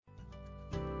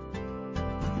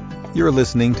You're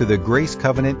listening to the Grace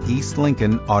Covenant East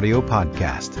Lincoln audio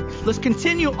podcast. Let's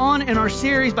continue on in our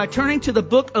series by turning to the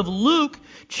book of Luke,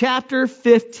 chapter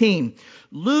 15.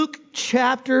 Luke,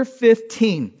 chapter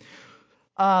 15.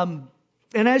 And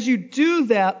as you do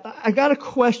that, I got a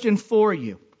question for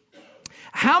you.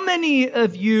 How many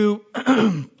of you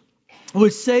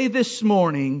would say this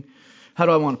morning, how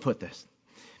do I want to put this?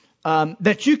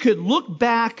 That you could look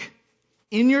back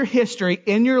in your history,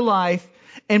 in your life,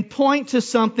 and point to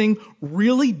something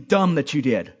really dumb that you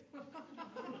did.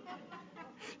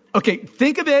 Okay,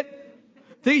 think of it.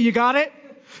 You got it?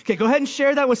 Okay, go ahead and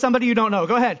share that with somebody you don't know.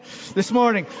 Go ahead. This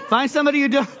morning. Find somebody you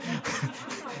don't...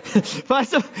 Find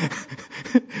some...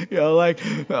 we're going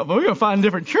to find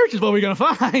different churches. What are we going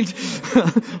to find?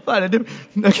 Find a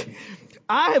different... Okay.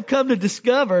 I have come to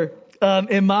discover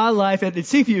in my life, and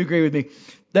see if you agree with me,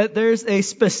 that there's a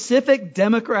specific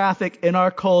demographic in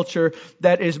our culture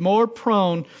that is more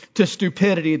prone to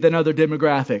stupidity than other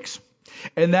demographics.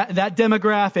 And that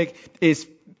demographic is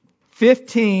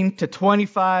 15 to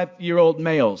 25-year-old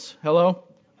males. Hello?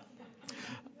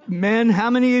 Men, how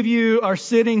many of you are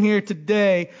sitting here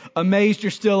today amazed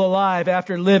you're still alive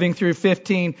after living through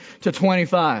 15 to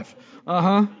 25?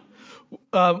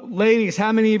 Ladies,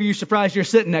 how many of you are surprised you're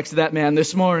sitting next to that man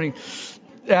this morning?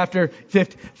 After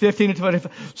 15 to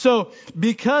 25. So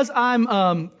because I'm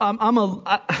a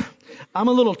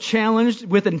little challenged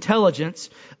with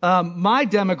intelligence, my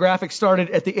demographic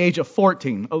started at the age of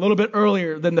 14, a little bit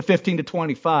earlier than the 15 to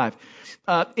 25.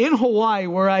 In Hawaii,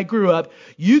 where I grew up,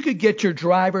 you could get your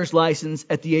driver's license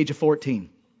at the age of 14.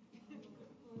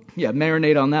 Yeah,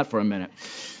 marinate on that for a minute.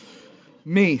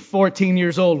 Me, 14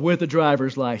 years old with a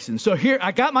driver's license. So here,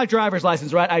 I got my driver's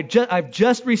license, right? I've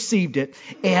just received it.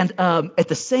 And at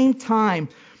the same time,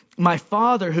 my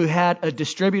father, who had a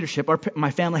distributorship,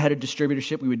 my family had a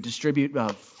distributorship. We would distribute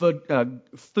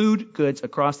food goods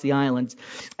across the islands.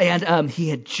 And he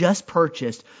had just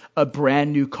purchased a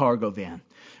brand new cargo van.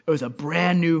 It was a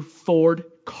brand new Ford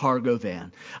cargo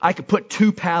van. I could put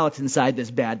 2 pallets inside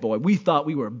this bad boy. We thought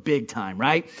we were big time,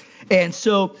 right? And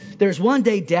so there's one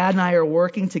day Dad and I are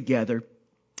working together,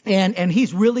 and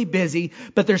he's really busy,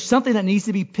 but there's something that needs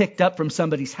to be picked up from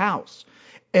somebody's house.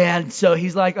 And so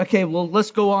he's like, okay, well,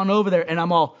 let's go on over there. And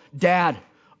I'm all, Dad,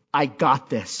 I got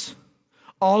this.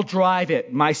 I'll drive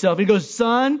it myself. He goes,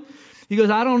 son, he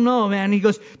goes, I don't know, man. He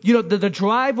goes, the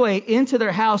driveway into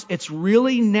their house, it's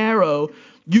really narrow.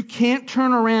 You can't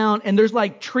turn around, and there's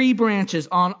like tree branches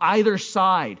on either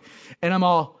side. And I'm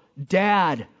all,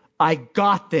 Dad, I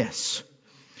got this.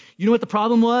 You know what the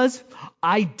problem was?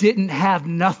 I didn't have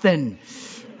nothing.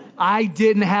 I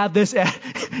didn't have this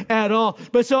at all.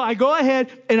 But so I go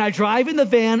ahead and I drive in the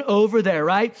van over there,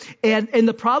 right? And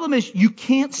the problem is you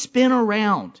can't spin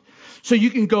around. So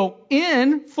you can go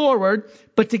in forward,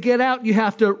 but to get out, you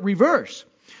have to reverse.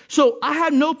 So I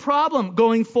had no problem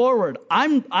going forward.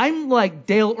 I'm like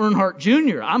Dale Earnhardt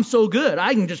Jr. I'm so good.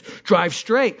 I can just drive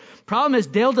straight. Problem is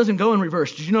Dale doesn't go in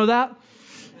reverse. Did you know that?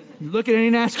 You look at any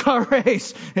NASCAR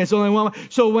race, it's only one way.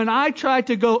 So when I tried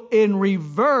to go in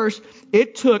reverse,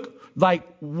 it took like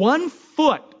 1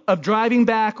 foot of driving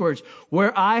backwards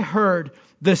where I heard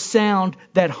the sound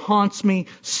that haunts me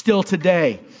still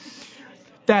today.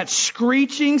 That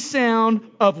screeching sound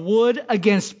of wood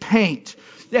against paint.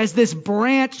 As this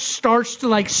branch starts to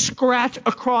like scratch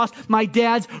across my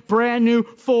dad's brand new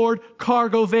Ford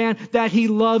cargo van that he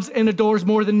loves and adores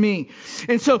more than me.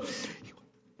 And so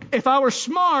if I were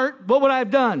smart, what would I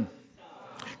have done?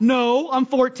 No, I'm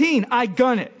 14. I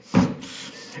gun it.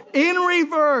 In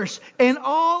reverse, and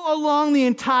all along the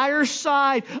entire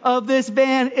side of this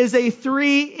van is a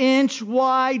 3-inch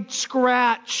wide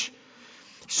scratch.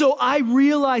 So I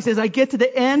realized as I get to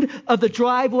the end of the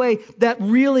driveway that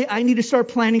really I need to start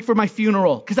planning for my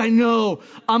funeral because I know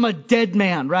I'm a dead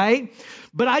man, right?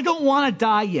 But I don't want to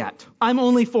die yet. I'm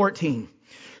only 14.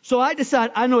 So I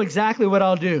decide I know exactly what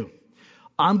I'll do.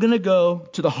 I'm going to go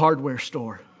to the hardware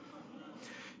store.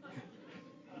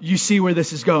 You see where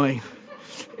this is going.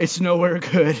 It's nowhere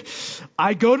good.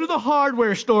 I go to the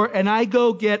hardware store and I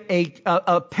go get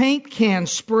a paint can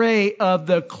spray of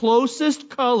the closest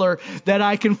color that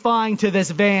I can find to this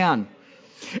van.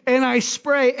 And I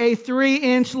spray a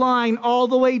 3-inch line all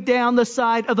the way down the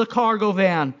side of the cargo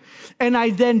van. And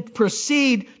I then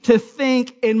proceed to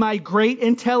think in my great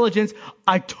intelligence,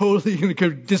 I totally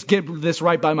could just get this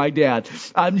right by my dad.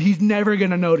 He's never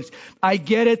going to notice. I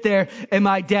get it there, and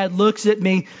my dad looks at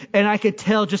me, and I could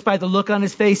tell just by the look on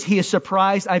his face, he is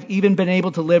surprised I've even been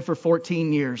able to live for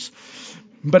 14 years.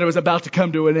 But it was about to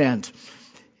come to an end.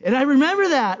 And I remember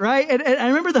that, right? And I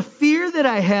remember the fear that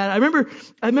I had. I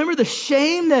remember the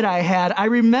shame that I had. I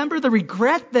remember the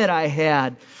regret that I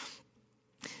had.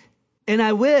 And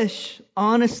I wish,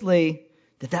 honestly,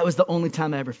 that was the only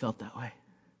time I ever felt that way.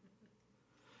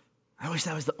 I wish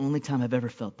that was the only time I've ever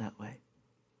felt that way.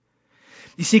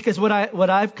 You see, because what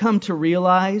I've come to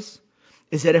realize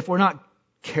is that if we're not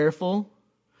careful,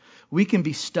 we can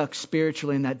be stuck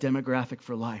spiritually in that demographic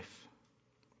for life.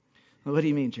 Well, what do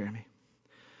you mean, Jeremy?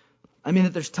 I mean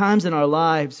that there's times in our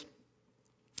lives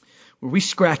where we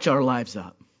scratch our lives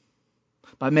up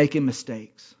by making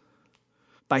mistakes,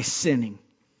 by sinning,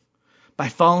 by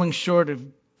falling short of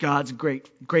God's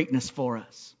greatness for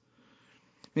us.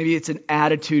 Maybe it's an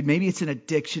attitude, maybe it's an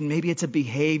addiction, maybe it's a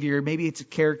behavior, maybe it's a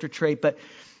character trait, but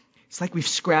it's like we've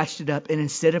scratched it up, and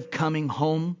instead of coming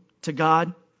home to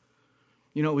God,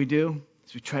 you know what we do?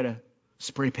 Is we try to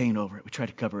spray paint over it. We try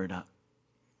to cover it up.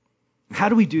 How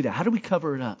do we do that? How do we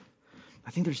cover it up?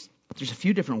 I think there's a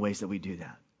few different ways that we do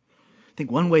that. I think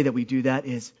one way that we do that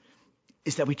is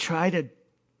that we try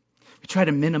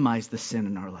to minimize the sin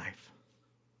in our life.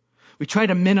 We try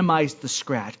to minimize the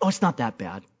scratch. Oh, it's not that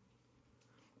bad.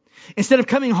 Instead of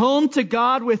coming home to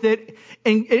God with it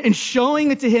and showing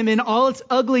it to Him in all its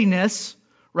ugliness,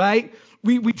 right?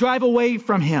 We drive away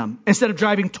from Him instead of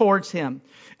driving towards Him.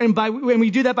 And when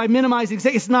we do that by minimizing,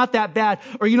 say it's not that bad.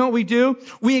 Or you know what we do?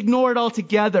 We ignore it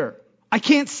altogether. I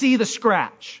can't see the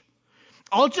scratch.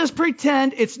 I'll just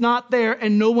pretend it's not there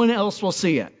and no one else will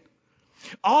see it.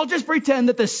 I'll just pretend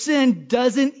that the sin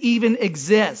doesn't even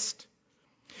exist.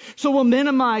 So we'll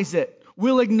minimize it.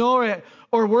 We'll ignore it.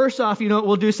 Or worse off, you know what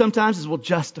we'll do sometimes is we'll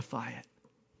justify it.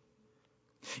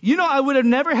 You know, I would have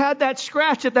never had that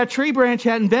scratch if that tree branch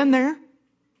hadn't been there.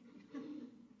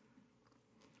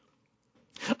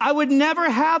 I would never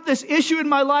have this issue in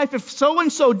my life if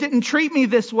so-and-so didn't treat me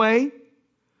this way.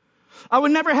 I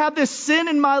would never have this sin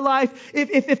in my life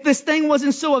if this thing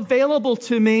wasn't so available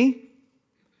to me.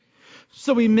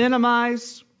 So we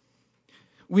minimize,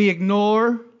 we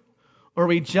ignore, or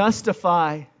we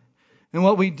justify. And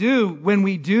what we do when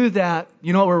we do that,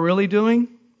 you know what we're really doing?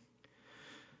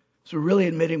 So we're really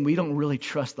admitting we don't really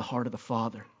trust the heart of the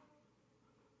Father.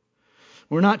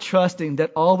 We're not trusting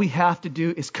that all we have to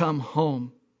do is come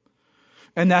home.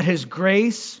 And that His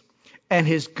grace and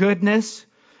His goodness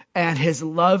and His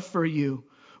love for you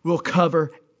will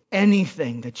cover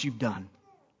anything that you've done.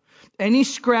 Any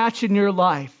scratch in your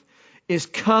life is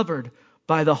covered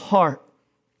by the heart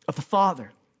of the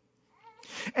Father.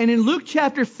 And in Luke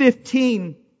chapter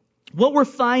 15, what we're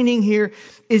finding here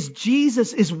is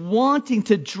Jesus is wanting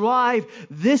to drive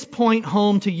this point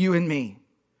home to you and me.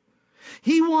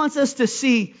 He wants us to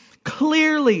see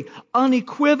clearly,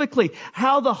 unequivocally,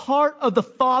 how the heart of the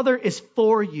Father is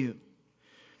for you.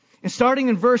 And starting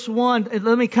in verse 1,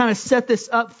 let me kind of set this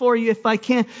up for you if I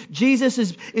can. Jesus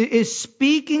is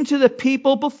speaking to the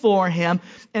people before Him,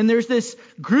 and there's this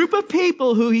group of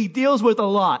people who He deals with a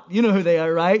lot. You know who they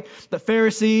are, right? The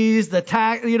Pharisees,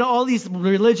 all these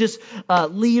religious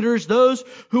leaders, those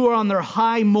who are on their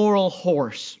high moral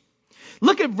horse.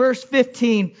 Look at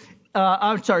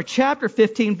chapter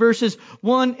 15, verses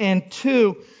 1 and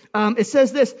 2. It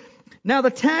says this: Now the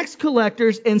tax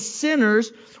collectors and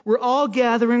sinners were all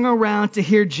gathering around to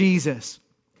hear Jesus.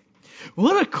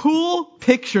 What a cool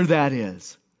picture that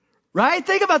is, right?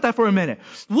 Think about that for a minute.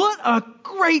 What a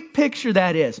great picture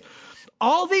that is.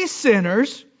 All these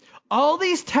sinners, all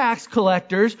these tax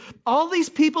collectors, all these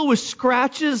people with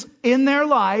scratches in their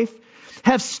life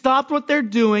have stopped what they're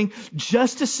doing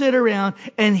just to sit around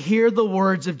and hear the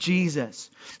words of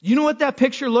Jesus. You know what that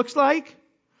picture looks like?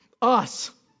 Us.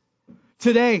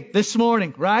 Today, this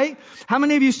morning, right? How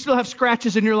many of you still have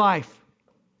scratches in your life?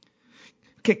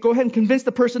 Okay, go ahead and convince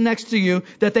the person next to you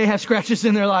that they have scratches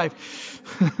in their life.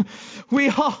 We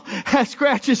all have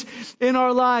scratches in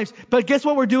our lives. But guess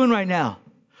what we're doing right now?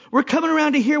 We're coming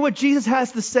around to hear what Jesus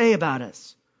has to say about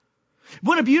us.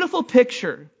 What a beautiful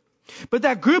picture. But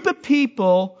that group of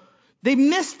people, they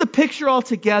missed the picture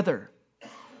altogether.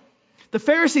 The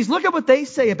Pharisees, look at what they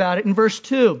say about it in verse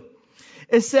 2.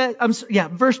 It said,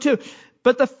 verse 2.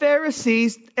 But the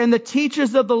Pharisees and the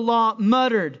teachers of the law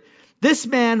muttered, "This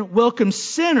man welcomes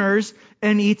sinners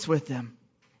and eats with them."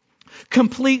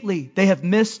 Completely, they have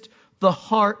missed the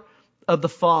heart of the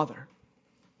Father.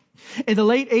 In the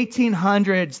late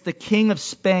 1800s, the King of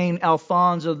Spain,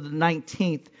 Alfonso the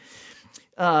 19th,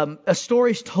 a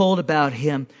story is told about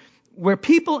him where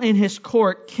people in his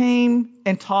court came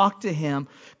and talked to him,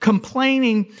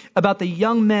 complaining about the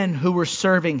young men who were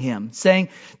serving him, saying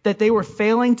that they were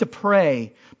failing to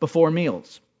pray before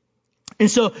meals. And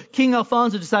so King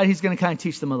Alfonso decided he's going to kind of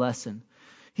teach them a lesson.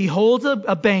 He holds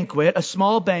a banquet, a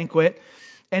small banquet,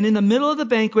 and in the middle of the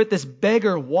banquet, this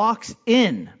beggar walks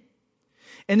in.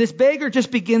 And this beggar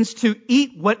just begins to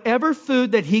eat whatever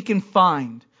food that he can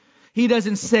find. He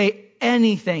doesn't say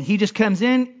anything. He just comes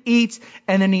in, eats,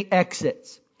 and then he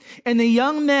exits. And the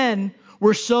young men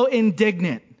were so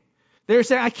indignant. They were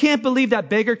saying, I can't believe that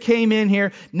beggar came in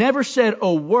here, never said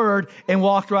a word, and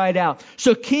walked right out.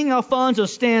 So King Alfonso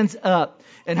stands up.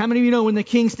 And how many of you know when the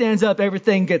king stands up,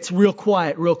 everything gets real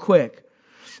quiet real quick?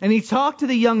 And he talked to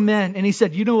the young men, and he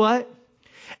said, you know what?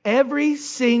 Every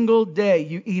single day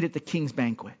you eat at the king's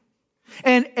banquet.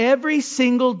 And every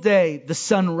single day the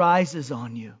sun rises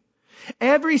on you.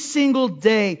 Every single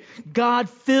day God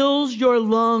fills your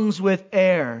lungs with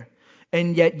air.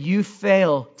 And yet you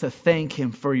fail to thank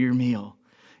Him for your meal.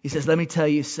 He says, let me tell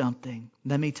you something.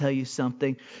 Let me tell you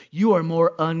something. You are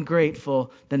more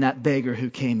ungrateful than that beggar who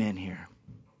came in here.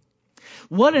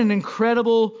 What an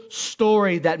incredible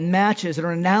story that matches,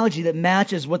 or an analogy that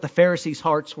matches what the Pharisees'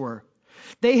 hearts were.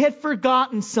 They had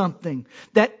forgotten something,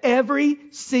 that every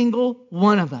single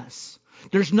one of us,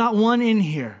 there's not one in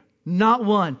here, not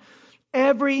one.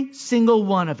 Every single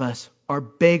one of us are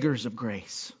beggars of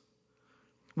grace.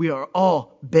 We are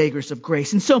all beggars of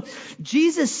grace. And so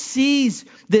Jesus sees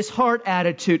this heart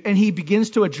attitude and He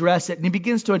begins to address it. And He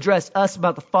begins to address us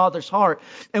about the Father's heart.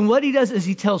 And what He does is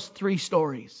He tells 3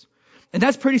 stories. And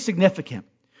that's pretty significant.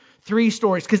 3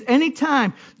 stories. Because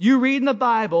anytime you read in the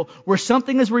Bible where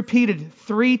something is repeated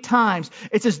 3 times,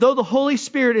 it's as though the Holy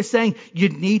Spirit is saying, you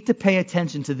need to pay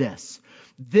attention to this.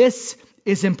 This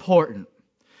is important.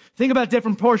 Think about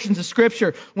different portions of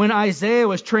Scripture. When Isaiah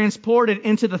was transported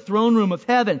into the throne room of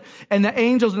heaven, and the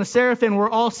angels and the seraphim were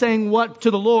all saying what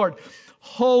to the Lord?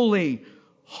 Holy,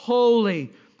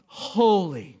 holy,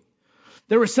 holy.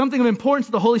 There was something of importance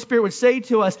that the Holy Spirit would say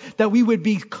to us, that we would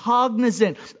be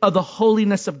cognizant of the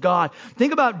holiness of God.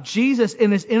 Think about Jesus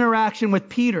in His interaction with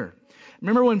Peter.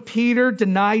 Remember when Peter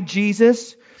denied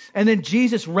Jesus? And then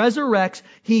Jesus resurrects.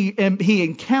 He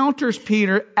encounters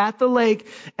Peter at the lake,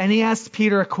 and He asks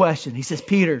Peter a question. He says,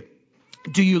 Peter,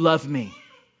 do you love me?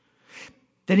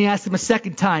 Then He asked him a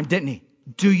second time, didn't He?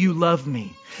 Do you love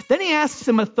me? Then He asks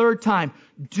him a third time,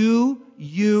 do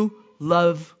you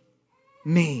love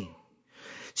me?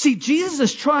 See, Jesus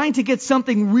is trying to get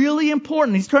something really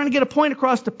important. He's trying to get a point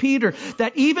across to Peter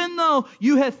that even though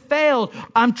you have failed,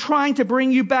 I'm trying to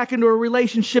bring you back into a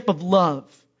relationship of love.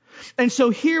 And so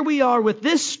here we are with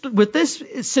this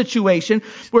situation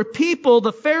where people,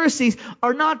 the Pharisees,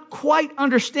 are not quite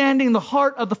understanding the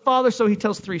heart of the Father. So He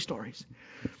tells 3 stories.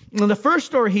 And the first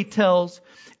story He tells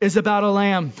is about a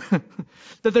lamb.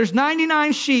 That there's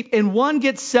 99 sheep and one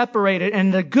gets separated.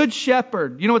 And the good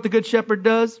shepherd, you know what the good shepherd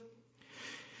does?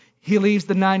 He leaves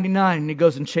the 99 and he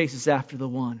goes and chases after the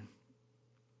one.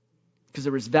 Because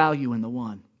there is value in the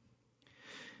one.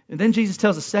 And then Jesus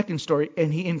tells a second story,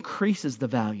 and He increases the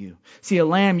value. See, a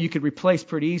lamb you could replace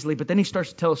pretty easily, but then He starts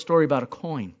to tell a story about a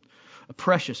coin, a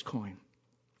precious coin.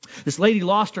 This lady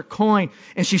lost her coin,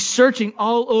 and she's searching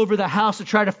all over the house to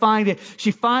try to find it.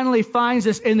 She finally finds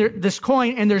this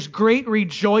coin, and there's great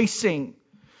rejoicing.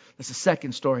 That's the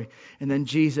second story. And then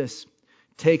Jesus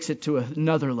takes it to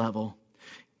another level.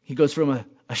 He goes from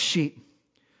a sheep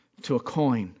to a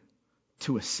coin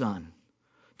to a son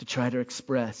to try to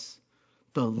express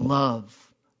the love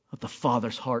of the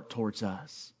Father's heart towards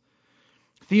us.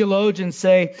 Theologians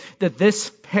say that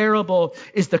this parable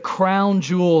is the crown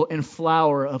jewel and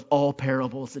flower of all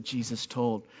parables that Jesus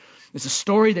told. It's a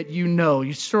story that you know,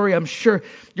 a story I'm sure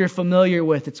you're familiar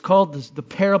with. It's called the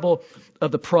parable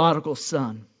of the prodigal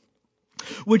son.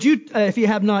 Would you, if you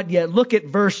have not yet, look at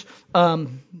verse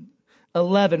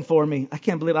 11 for me. I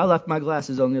can't believe I left my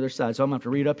glasses on the other side, so I'm going to have to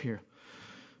read up here.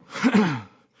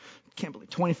 Can't believe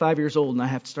 25 years old and I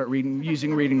have to start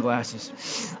using reading glasses.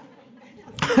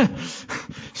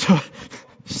 So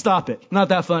stop it. Not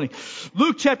that funny.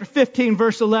 Luke chapter 15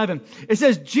 verse 11. It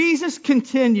says, Jesus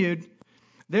continued,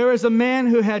 there was a man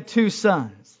who had 2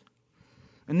 sons.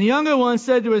 And the younger one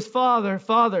said to his father,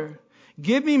 Father,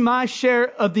 give me my share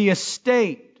of the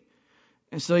estate.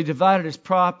 And so he divided his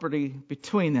property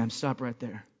between them. Stop right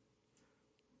there.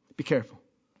 Be careful.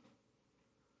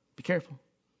 Be careful.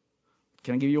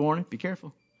 Can I give you a warning? Be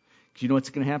careful. Because you know what's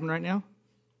going to happen right now?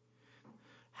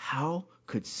 How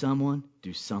could someone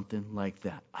do something like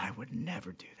that? I would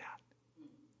never do that.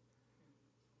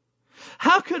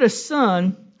 How could a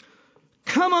son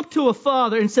come up to a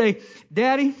father and say,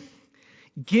 Daddy,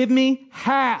 give me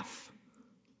half.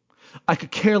 I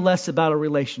could care less about a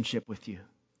relationship with you.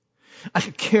 I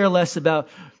could care less about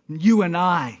you and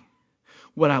I.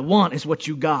 What I want is what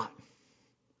you got.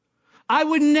 I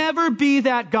would never be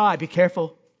that guy. Be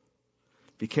careful.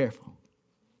 Be careful.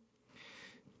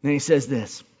 Then he says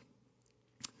this.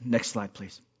 Next slide,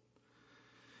 please.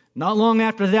 Not long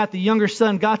after that, the younger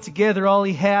son got together all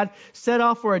he had, set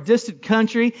off for a distant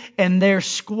country, and there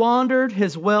squandered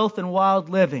his wealth in wild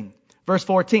living. Verse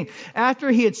 14, after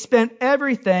he had spent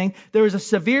everything, there was a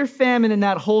severe famine in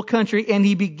that whole country, and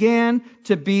he began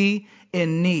to be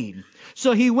in need.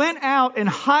 So he went out and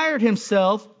hired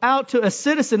himself out to a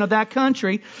citizen of that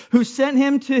country, who sent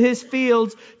him to his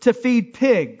fields to feed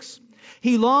pigs.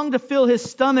 He longed to fill his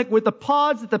stomach with the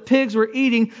pods that the pigs were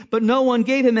eating, but no one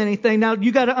gave him anything. Now,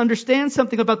 you got to understand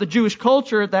something about the Jewish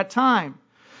culture at that time.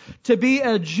 To be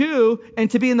a Jew and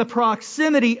to be in the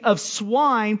proximity of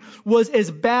swine was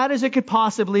as bad as it could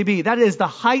possibly be. That is the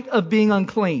height of being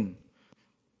unclean.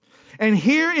 And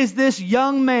here is this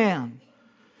young man,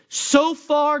 so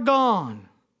far gone,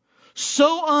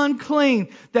 so unclean,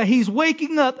 that he's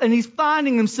waking up and he's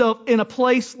finding himself in a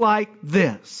place like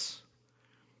this.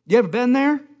 You ever been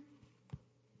there?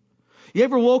 You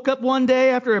ever woke up one day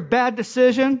after a bad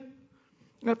decision,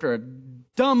 after a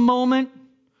dumb moment,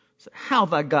 said, how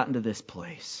have I gotten to this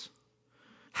place?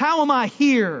 How am I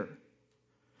here?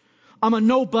 I'm a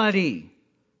nobody.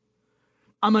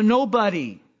 I'm a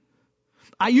nobody.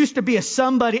 I used to be a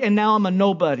somebody and now I'm a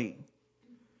nobody.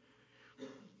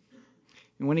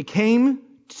 And when he came,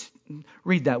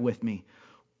 read that with me.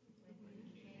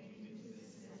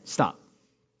 Stop.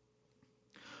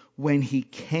 When he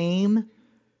came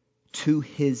to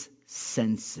his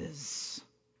senses.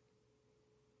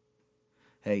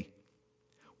 Hey,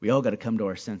 we all got to come to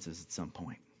our senses at some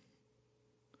point.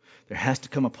 There has to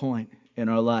come a point in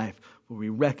our life where we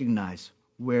recognize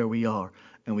where we are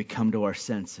and we come to our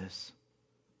senses.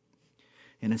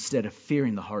 And instead of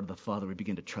fearing the heart of the Father, we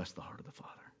begin to trust the heart of the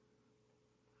Father.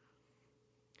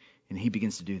 And he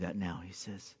begins to do that now. He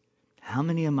says, how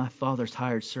many of my Father's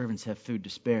hired servants have food to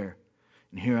spare?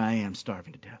 And here I am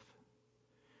starving to death.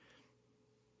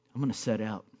 I'm going to set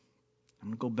out. I'm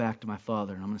going to go back to my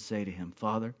Father and I'm going to say to him,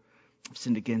 Father, I've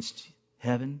sinned against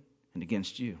heaven and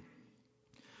against you.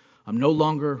 I'm no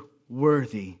longer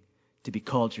worthy to be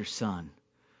called your son.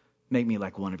 Make me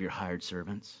like one of your hired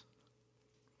servants.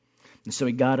 And so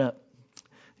he got up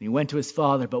and he went to his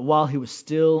father. But while he was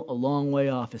still a long way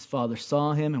off, his father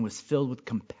saw him and was filled with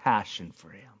compassion for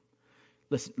him.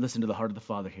 Listen to the heart of the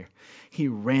Father here. He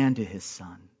ran to his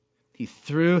son. He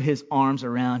threw his arms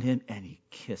around him and he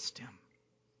kissed him.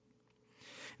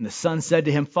 And the son said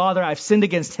to him, Father, I've sinned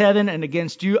against heaven and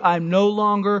against you. I'm no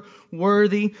longer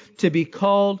worthy to be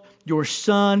called your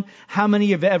son. How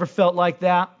many of you have ever felt like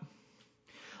that?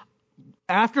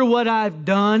 After what I've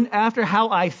done, after how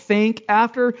I think,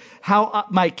 after how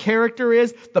my character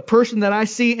is, the person that I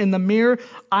see in the mirror,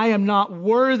 I am not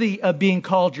worthy of being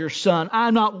called your son.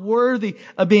 I'm not worthy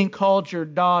of being called your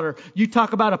daughter. You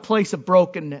talk about a place of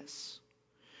brokenness.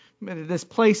 This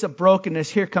place of brokenness,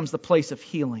 here comes the place of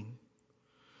healing.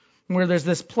 Where there's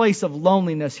this place of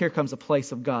loneliness, here comes a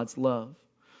place of God's love.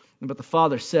 But the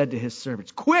Father said to his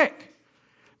servants, quick!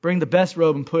 Bring the best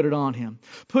robe and put it on him.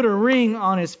 Put a ring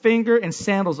on his finger and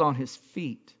sandals on his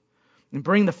feet. And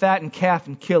bring the fattened calf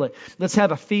and kill it. Let's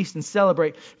have a feast and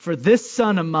celebrate. For this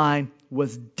son of mine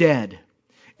was dead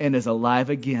and is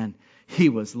alive again. He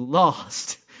was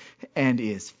lost and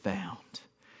is found.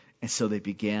 And so they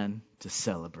began to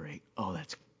celebrate. Oh,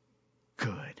 that's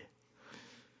good.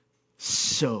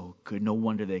 So good. No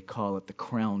wonder they call it the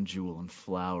crown jewel and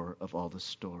flower of all the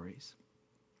stories.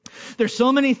 There's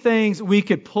so many things we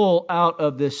could pull out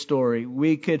of this story.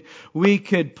 We could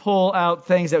pull out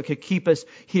things that could keep us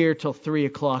here till 3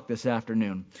 o'clock this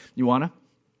afternoon. You wanna?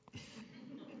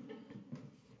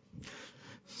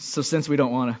 So since we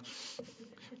don't wanna,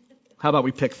 how about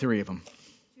we pick 3 of them?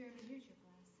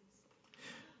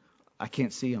 I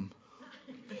can't see them.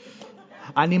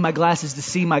 I need my glasses to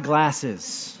see my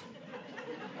glasses.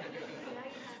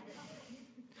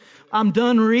 I'm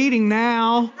done reading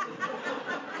now.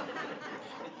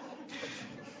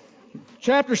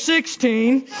 Chapter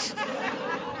 16.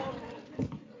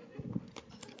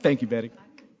 Thank you, Betty.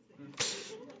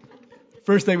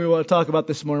 First thing we want to talk about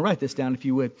this morning, write this down if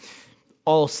you would.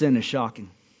 All sin is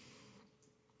shocking.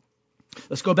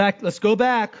 Let's go back.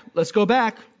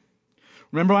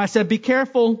 Remember when I said be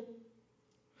careful?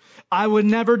 I would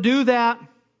never do that.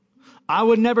 I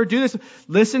would never do this.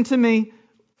 Listen to me.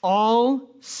 All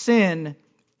sin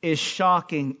is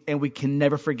shocking, and we can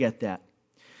never forget that.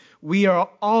 We are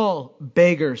all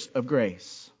beggars of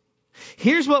grace.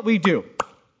 Here's what we do.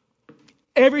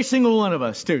 Every single one of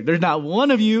us, too. There's not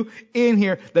one of you in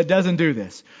here that doesn't do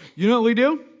this. You know what we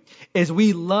do? Is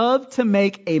we love to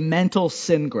make a mental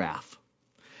sin graph.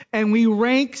 And we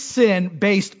rank sin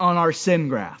based on our sin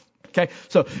graph. Okay,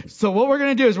 so what we're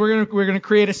going to do is we're going to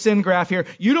create a sin graph here.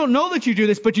 You don't know that you do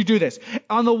this, but you do this.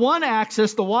 On the one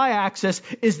axis, the y-axis,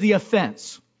 is the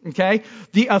offense. Okay,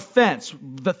 the offense,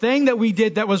 the thing that we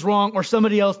did that was wrong, or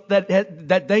somebody else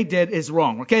that they did is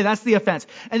wrong. Okay, that's the offense.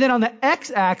 And then on the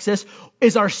x-axis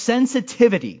is our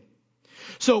sensitivity.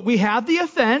 So we have the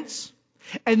offense,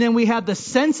 and then we have the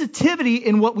sensitivity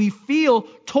in what we feel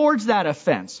towards that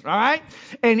offense. All right?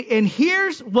 And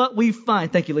here's what we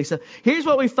find. Thank you, Lisa. Here's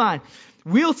what we find.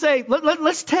 We'll say,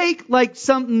 let's take like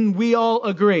something we all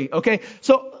agree. Okay?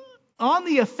 So on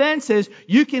the offenses,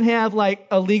 you can have like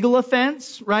a legal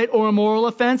offense, right? Or a moral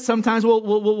offense. Sometimes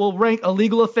we'll rank a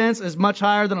legal offense as much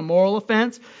higher than a moral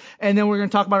offense. And then we're going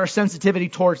to talk about our sensitivity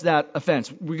towards that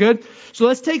offense. We good? So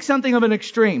let's take something of an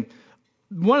extreme.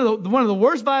 One of the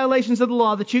worst violations of the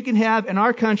law that you can have in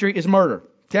our country is murder.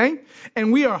 Okay?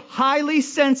 And we are highly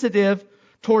sensitive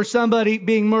towards somebody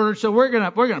being murdered, so we're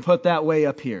gonna put that way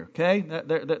up here. Okay?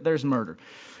 There's murder.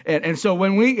 And so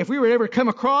if we were to ever come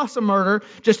across a murder,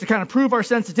 just to kind of prove our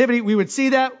sensitivity, we would see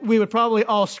that, we would probably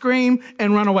all scream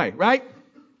and run away, right?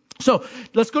 So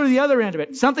let's go to the other end of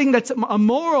it. Something that's a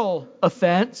moral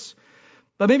offense,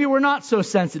 but maybe we're not so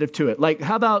sensitive to it. Like,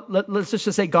 how about let's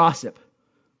just say gossip,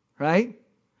 right?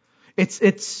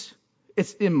 It's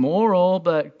immoral,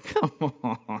 but come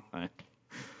on.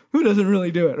 Who doesn't really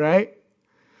do it, right?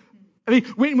 I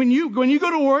mean, when you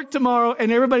go to work tomorrow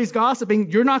and everybody's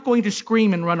gossiping, you're not going to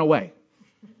scream and run away,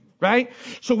 right?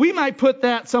 So we might put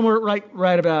that somewhere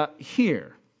right about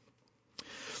here.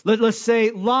 Let's say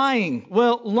lying.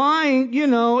 Well, lying,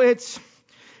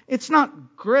 it's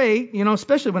not great,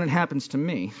 especially when it happens to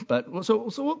me. But so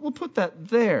we'll put that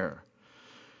there.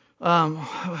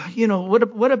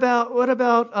 What about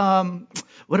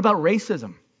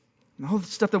racism? All the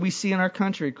stuff that we see in our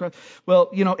country.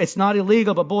 Well, it's not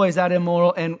illegal, but boy, is that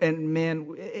immoral. And man,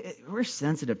 we're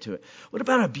sensitive to it. What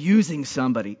about abusing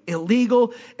somebody?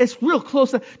 Illegal. It's real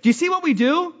close. Do you see what we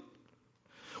do?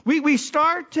 We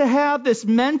start to have this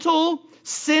mental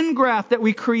sin graph that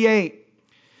we create.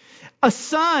 A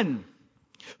son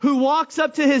who walks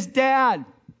up to his dad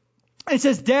and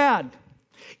says, "Dad,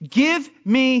 give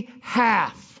me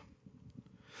half.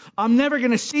 I'm never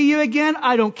going to see you again.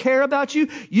 I don't care about you.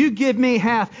 You give me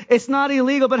half." It's not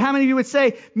illegal, but how many of you would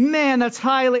say, "Man, that's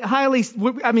highly,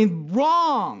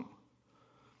 wrong."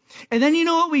 And then you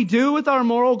know what we do with our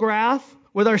moral graph,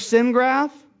 with our sin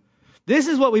graph? This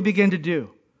is what we begin to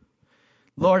do.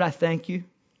 Lord, I thank you.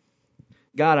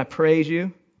 God, I praise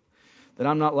you that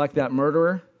I'm not like that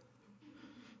murderer.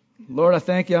 Lord, I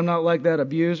thank you I'm not like that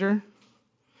abuser.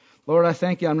 Lord, I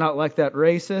thank you I'm not like that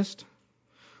racist.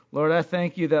 Lord, I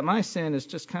thank you that my sin is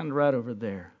just kind of right over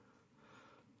there.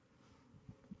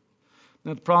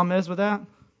 Now, the problem is with that?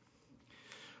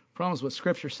 The problem is what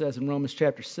Scripture says in Romans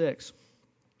chapter 6.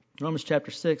 Romans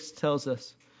chapter 6 tells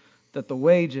us that the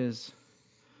wages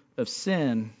of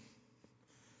sin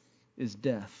is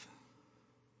death.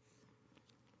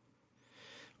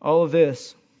 All of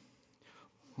this,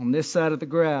 on this side of the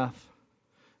graph,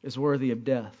 is worthy of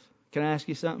death. Can I ask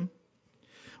you something?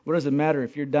 What does it matter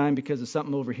if you're dying because of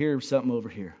something over here or something over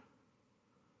here?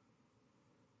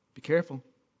 Be careful.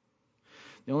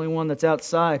 The only one that's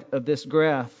outside of this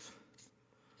graph,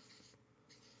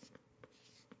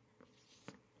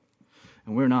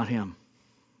 and we're not him.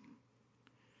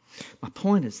 My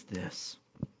point is this.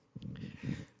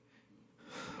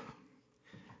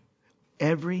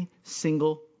 Every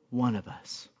single one of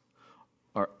us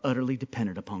are utterly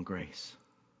dependent upon grace.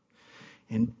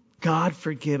 And God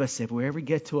forgive us if we ever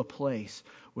get to a place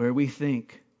where we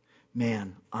think,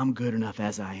 "Man, I'm good enough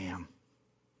as I am."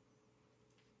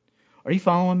 Are you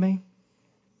following me?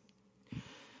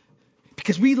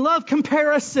 Because we love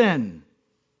comparison.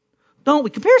 Don't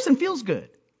we? Comparison feels good.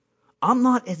 I'm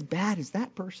not as bad as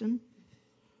that person.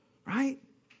 Right?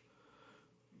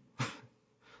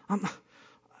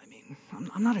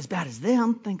 I'm not as bad as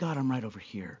them. Thank God I'm right over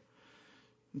here.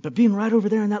 But being right over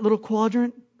there in that little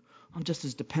quadrant, I'm just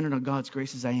as dependent on God's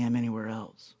grace as I am anywhere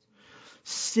else.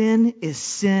 Sin is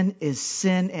sin is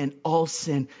sin, and all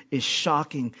sin is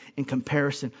shocking in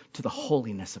comparison to the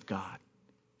holiness of God.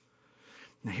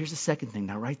 Now here's the second thing.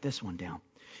 Now write this one down.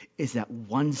 Is that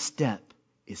one step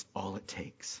is all it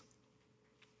takes.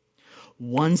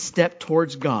 One step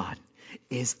towards God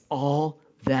is all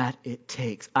that it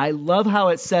takes. I love how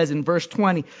it says in verse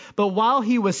 20, "But while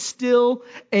he was still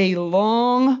a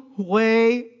long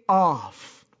way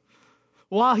off,"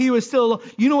 while he was still,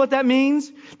 you know what that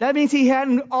means? That means he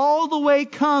hadn't all the way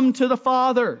come to the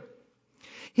Father.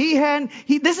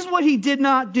 This is what he did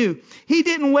not do. He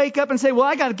didn't wake up and say, "Well,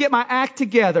 I got to get my act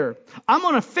together. I'm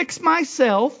going to fix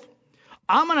myself.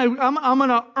 I'm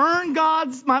gonna earn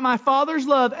my Father's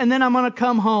love, and then I'm gonna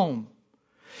come home.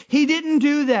 He didn't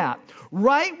do that.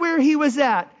 Right where he was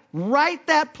at, right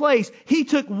that place, he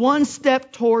took one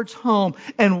step towards home,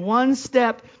 and one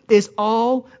step is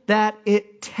all that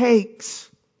it takes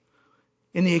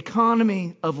in the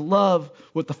economy of love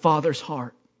with the Father's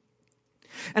heart.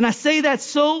 And I say that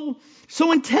so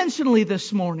intentionally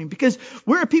this morning because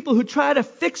we're people who try to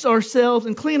fix ourselves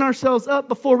and clean ourselves up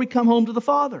before we come home to the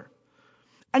Father.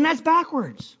 And that's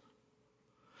backwards.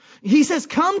 He says,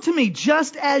 come to me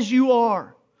just as you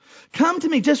are. Come to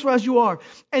me just as you are.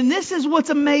 And this is what's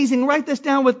amazing. Write this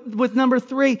down with number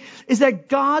 3, is that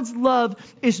God's love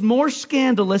is more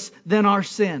scandalous than our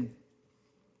sin.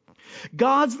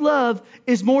 God's love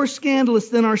is more scandalous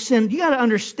than our sin. You got to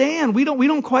understand, we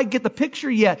don't quite get the picture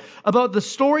yet about the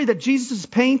story that Jesus is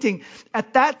painting.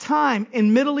 At that time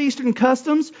in Middle Eastern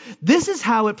customs, this is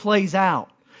how it plays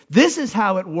out. This is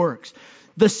how it works.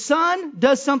 The son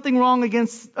does something wrong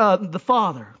against the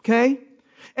father, okay?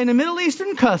 In the Middle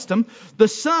Eastern custom, the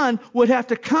son would have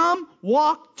to come,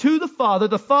 walk to the father.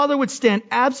 The father would stand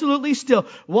absolutely still,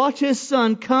 watch his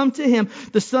son come to him.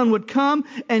 The son would come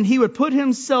and he would put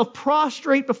himself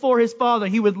prostrate before his father.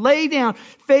 He would lay down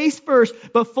face first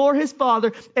before his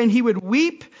father, and he would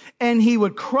weep and he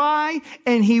would cry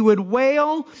and he would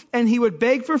wail and he would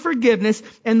beg for forgiveness,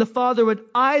 and the father would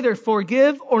either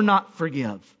forgive or not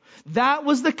forgive. That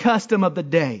was the custom of the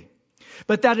day.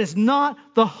 But that is not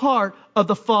the heart of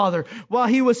the Father. While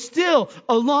he was still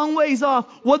a long ways off,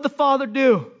 what'd the Father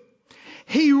do?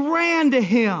 He ran to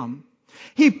him.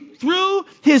 He threw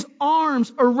his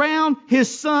arms around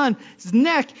his son's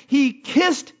neck. He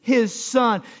kissed his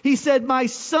son. He said, my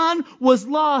son was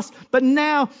lost, but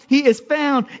now he is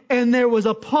found. And there was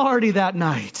a party that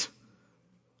night.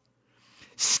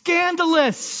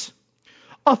 Scandalous.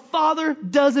 A father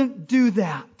doesn't do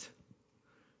that.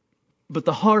 But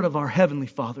the heart of our Heavenly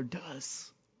Father does.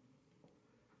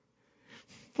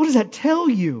 What does that tell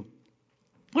you?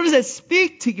 What does that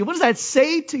speak to you? What does that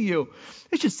say to you?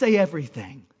 It should say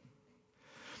everything.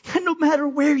 And no matter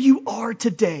where you are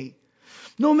today,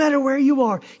 no matter where you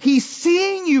are, He's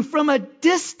seeing you from a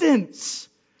distance.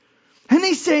 And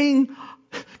He's saying,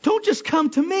 don't just come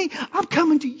to me. I'm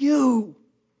coming to you.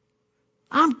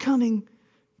 I'm coming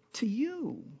to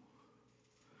you.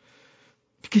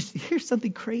 Because here's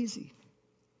something crazy.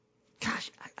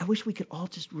 Gosh, I wish we could all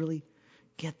just really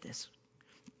get this.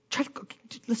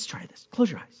 Let's try this. Close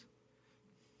your eyes.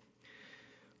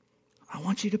 I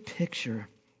want you to picture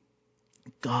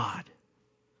God,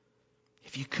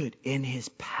 if you could, in His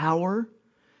power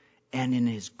and in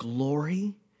His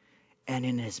glory and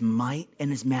in His might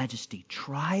and His majesty.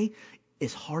 Try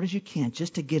as hard as you can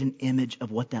just to get an image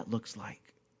of what that looks like.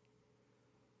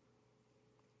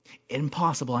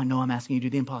 Impossible. I know I'm asking you to do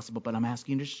the impossible, but I'm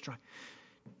asking you to just try.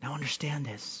 Now understand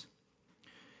this.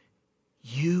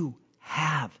 You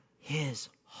have His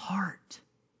heart.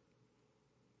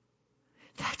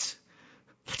 That's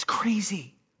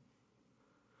crazy.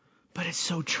 But it's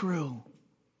so true.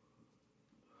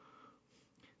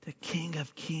 The King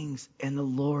of Kings and the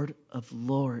Lord of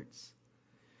Lords.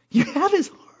 You have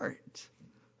His heart.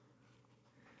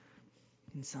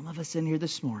 And some of us in here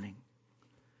this morning,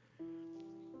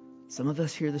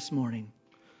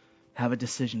 have a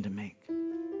decision to make.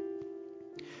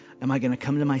 Am I going to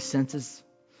come to my senses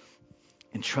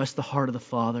and trust the heart of the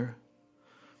Father?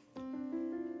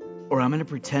 Or I'm going to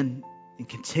pretend and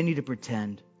continue to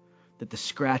pretend that the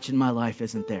scratch in my life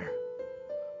isn't there.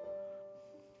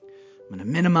 I'm going to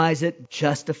minimize it,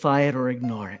 justify it, or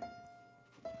ignore it.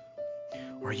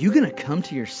 Or are you going to come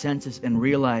to your senses and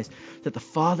realize that the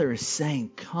Father is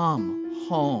saying, come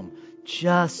home.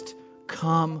 Just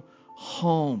come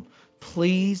home.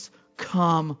 Please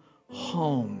come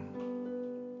home.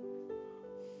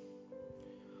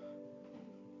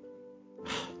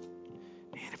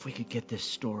 Man, if we could get this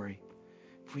story,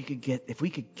 if we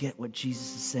could get what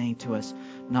Jesus is saying to us,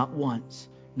 not once,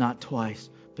 not twice,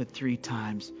 but 3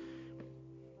 times,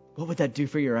 what would that do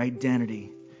for your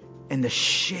identity and the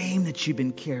shame that you've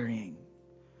been carrying?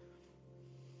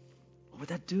 What would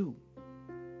that do?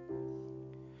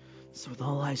 So with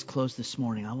all eyes closed this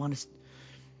morning, I want us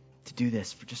to do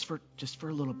this just for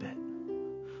a little bit.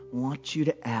 I want you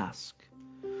to ask,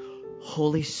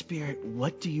 Holy Spirit,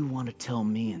 what do you want to tell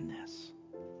me in this?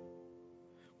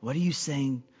 What are you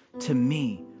saying to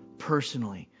me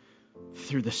personally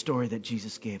through the story that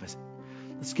Jesus gave us?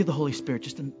 Let's give the Holy Spirit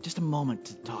just a moment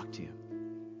to talk to you.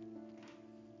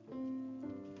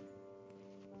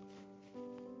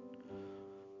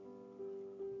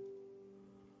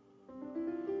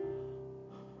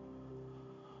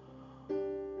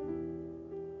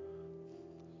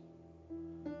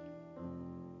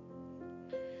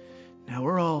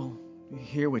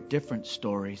 here with different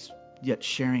stories, yet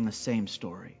sharing the same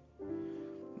story.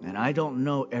 And I don't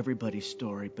know everybody's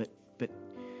story, but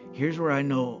here's where I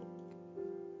know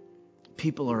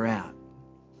people are at.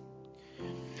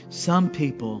 Some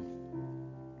people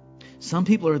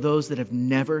are those that have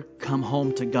never come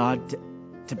home to God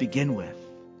to begin with.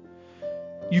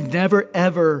 You've never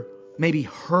ever maybe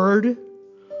heard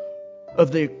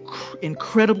of the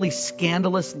incredibly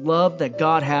scandalous love that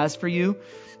God has for you,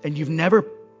 and you've never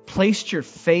placed your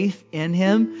faith in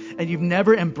Him, and you've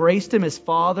never embraced Him as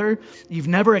Father. You've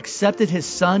never accepted His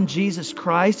Son, Jesus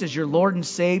Christ, as your Lord and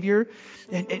Savior,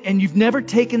 and you've never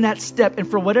taken that step. And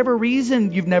for whatever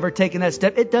reason you've never taken that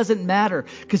step, it doesn't matter,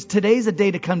 because today's a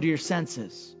day to come to your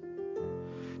senses.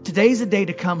 Today's a day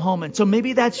to come home. And so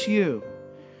maybe that's you.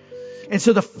 And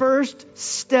so the first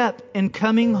step in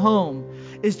coming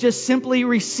home is just simply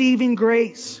receiving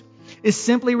grace, is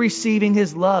simply receiving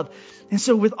His love. And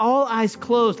so with all eyes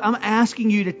closed, I'm asking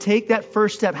you to take that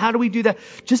first step. How do we do that?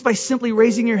 Just by simply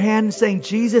raising your hand and saying,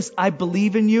 Jesus, I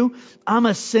believe in you. I'm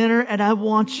a sinner and I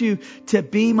want you to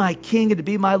be my King and to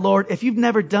be my Lord. If you've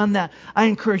never done that, I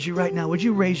encourage you right now. Would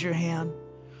you raise your hand?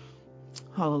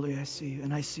 Hallelujah. I see you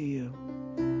and I see you.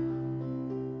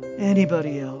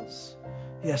 Anybody else?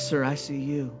 Yes, sir. I see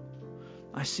you.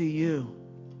 I see you.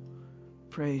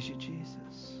 Praise you,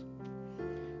 Jesus.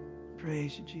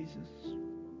 Praise you, Jesus.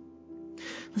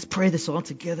 Let's pray this all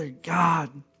together. God,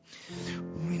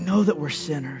 we know that we're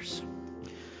sinners.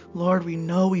 Lord, we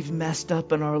know we've messed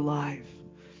up in our life.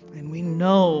 And we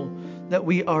know that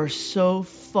we are so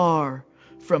far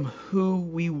from who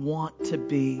we want to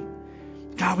be.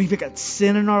 God, we've got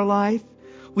sin in our life.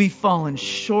 We've fallen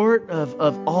short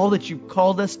of all that you've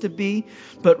called us to be.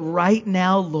 But right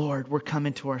now, Lord, we're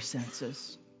coming to our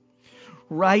senses.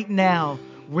 Right now,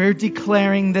 we're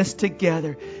declaring this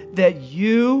together, that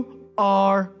you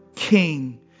are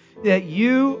King, that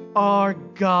you are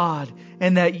God,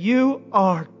 and that you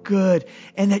are good,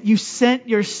 and that you sent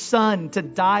your Son to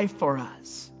die for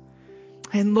us.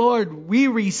 And Lord, we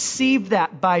receive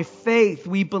that by faith.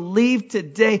 We believe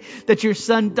today that your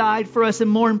Son died for us,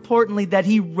 and more importantly, that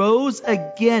He rose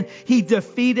again. He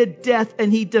defeated death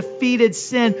and He defeated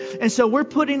sin. And so we're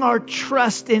putting our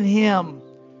trust in Him.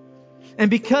 And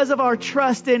because of our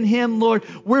trust in Him, Lord,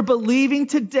 we're believing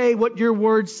today what your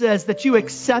word says, that you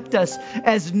accept us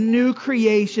as new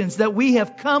creations, that we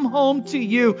have come home to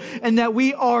you and that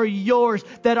we are yours,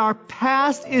 that our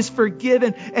past is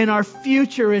forgiven and our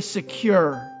future is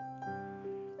secure.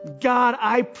 God,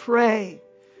 I pray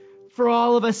for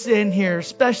all of us in here,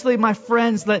 especially my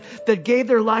friends that gave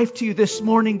their life to you this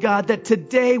morning, God, that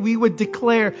today we would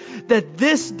declare that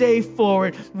this day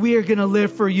forward, we are going to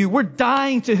live for you. We're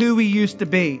dying to who we used to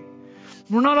be.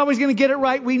 We're not always going to get it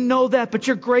right. We know that, but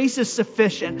your grace is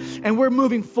sufficient and we're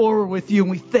moving forward with you. And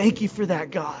we thank you for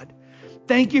that, God.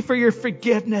 Thank you for your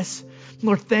forgiveness.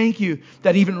 Lord, thank you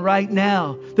that even right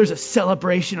now, there's a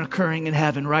celebration occurring in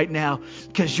heaven right now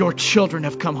because your children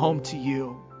have come home to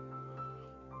you.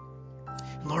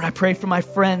 Lord, I pray for my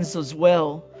friends as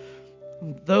well.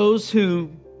 Those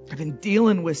who have been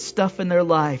dealing with stuff in their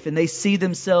life and they see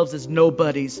themselves as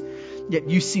nobodies, yet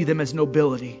you see them as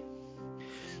nobility.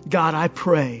 God, I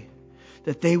pray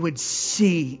that they would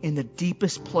see in the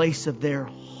deepest place of their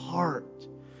heart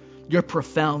your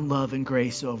profound love and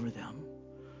grace over them.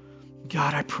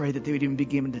 God, I pray that they would even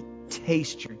begin to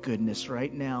taste your goodness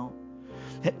right now.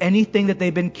 That anything that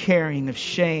they've been carrying of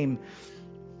shame,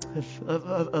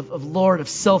 of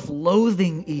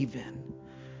self-loathing even.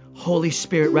 Holy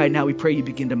Spirit, right now we pray you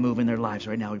begin to move in their lives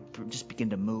right now. Just begin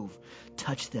to move.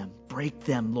 Touch them. Break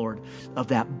them, Lord, of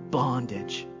that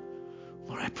bondage.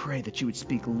 Lord, I pray that you would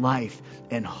speak life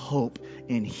and hope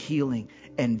and healing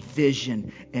and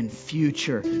vision and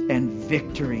future and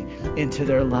victory into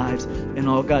their lives. And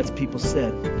all God's people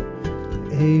said,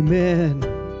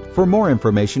 Amen. For more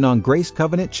information on Grace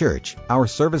Covenant Church, our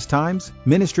service times,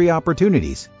 ministry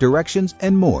opportunities, directions,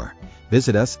 and more,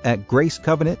 visit us at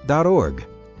gracecovenant.org.